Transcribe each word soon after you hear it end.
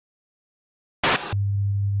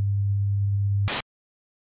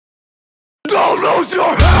lose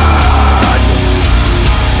your head.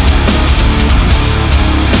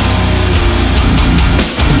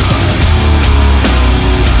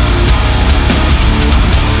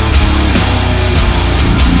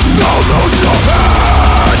 Don't lose your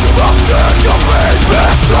head. I'm sick of being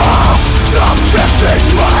pissed off. Stop testing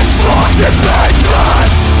my fucking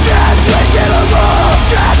patience. Can't make it alone.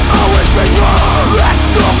 Can't always be wrong. Let's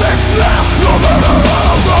solve this now, no matter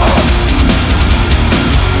how long.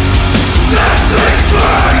 Set this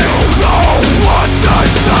free. You know what I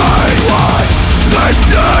say. What? Same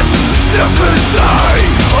shit, different day.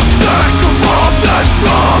 I'm sick of all this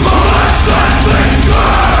drama. Let's set this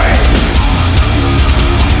straight.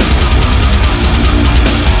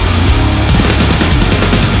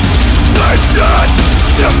 Same shit,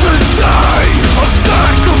 different day. I'm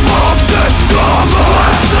sick of all this drama.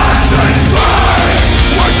 Let's set this straight.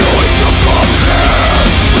 Where do we come from here?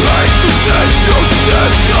 Like this issue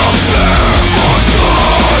disappear. For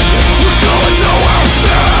good, we're going nowhere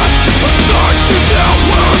fast. I'm starting down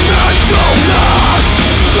where I'm meant to last.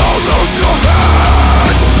 Don't lose your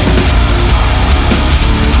head.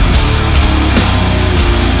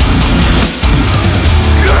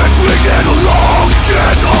 Can't we get along?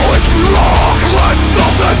 Can't always be wrong. Let's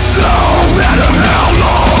solve this now, no matter how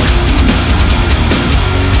long.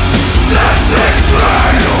 Set this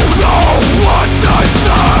straight. You know what I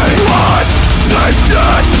say. What? Same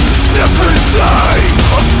shit, different day.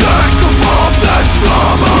 I'm sick of all this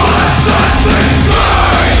drama. Let's set this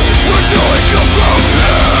straight. Where do we go from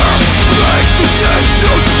here? Make these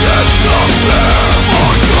issues disappear.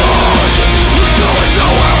 For good, we're going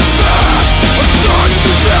nowhere fast. I'm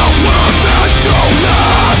starting down where I'm meant to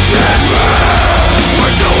last. Get real.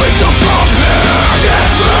 Where do we go from here? Get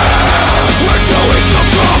real. Where do we go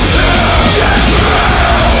from here? Get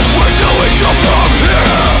real. Where do we go from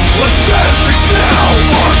here? Let's set this now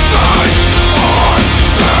or face on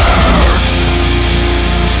theirs.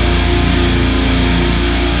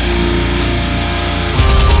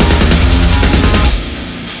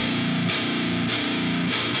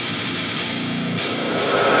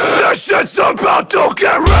 This shit's about to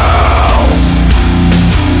get real.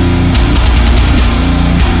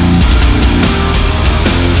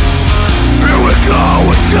 Here we go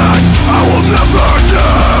again. I will never know.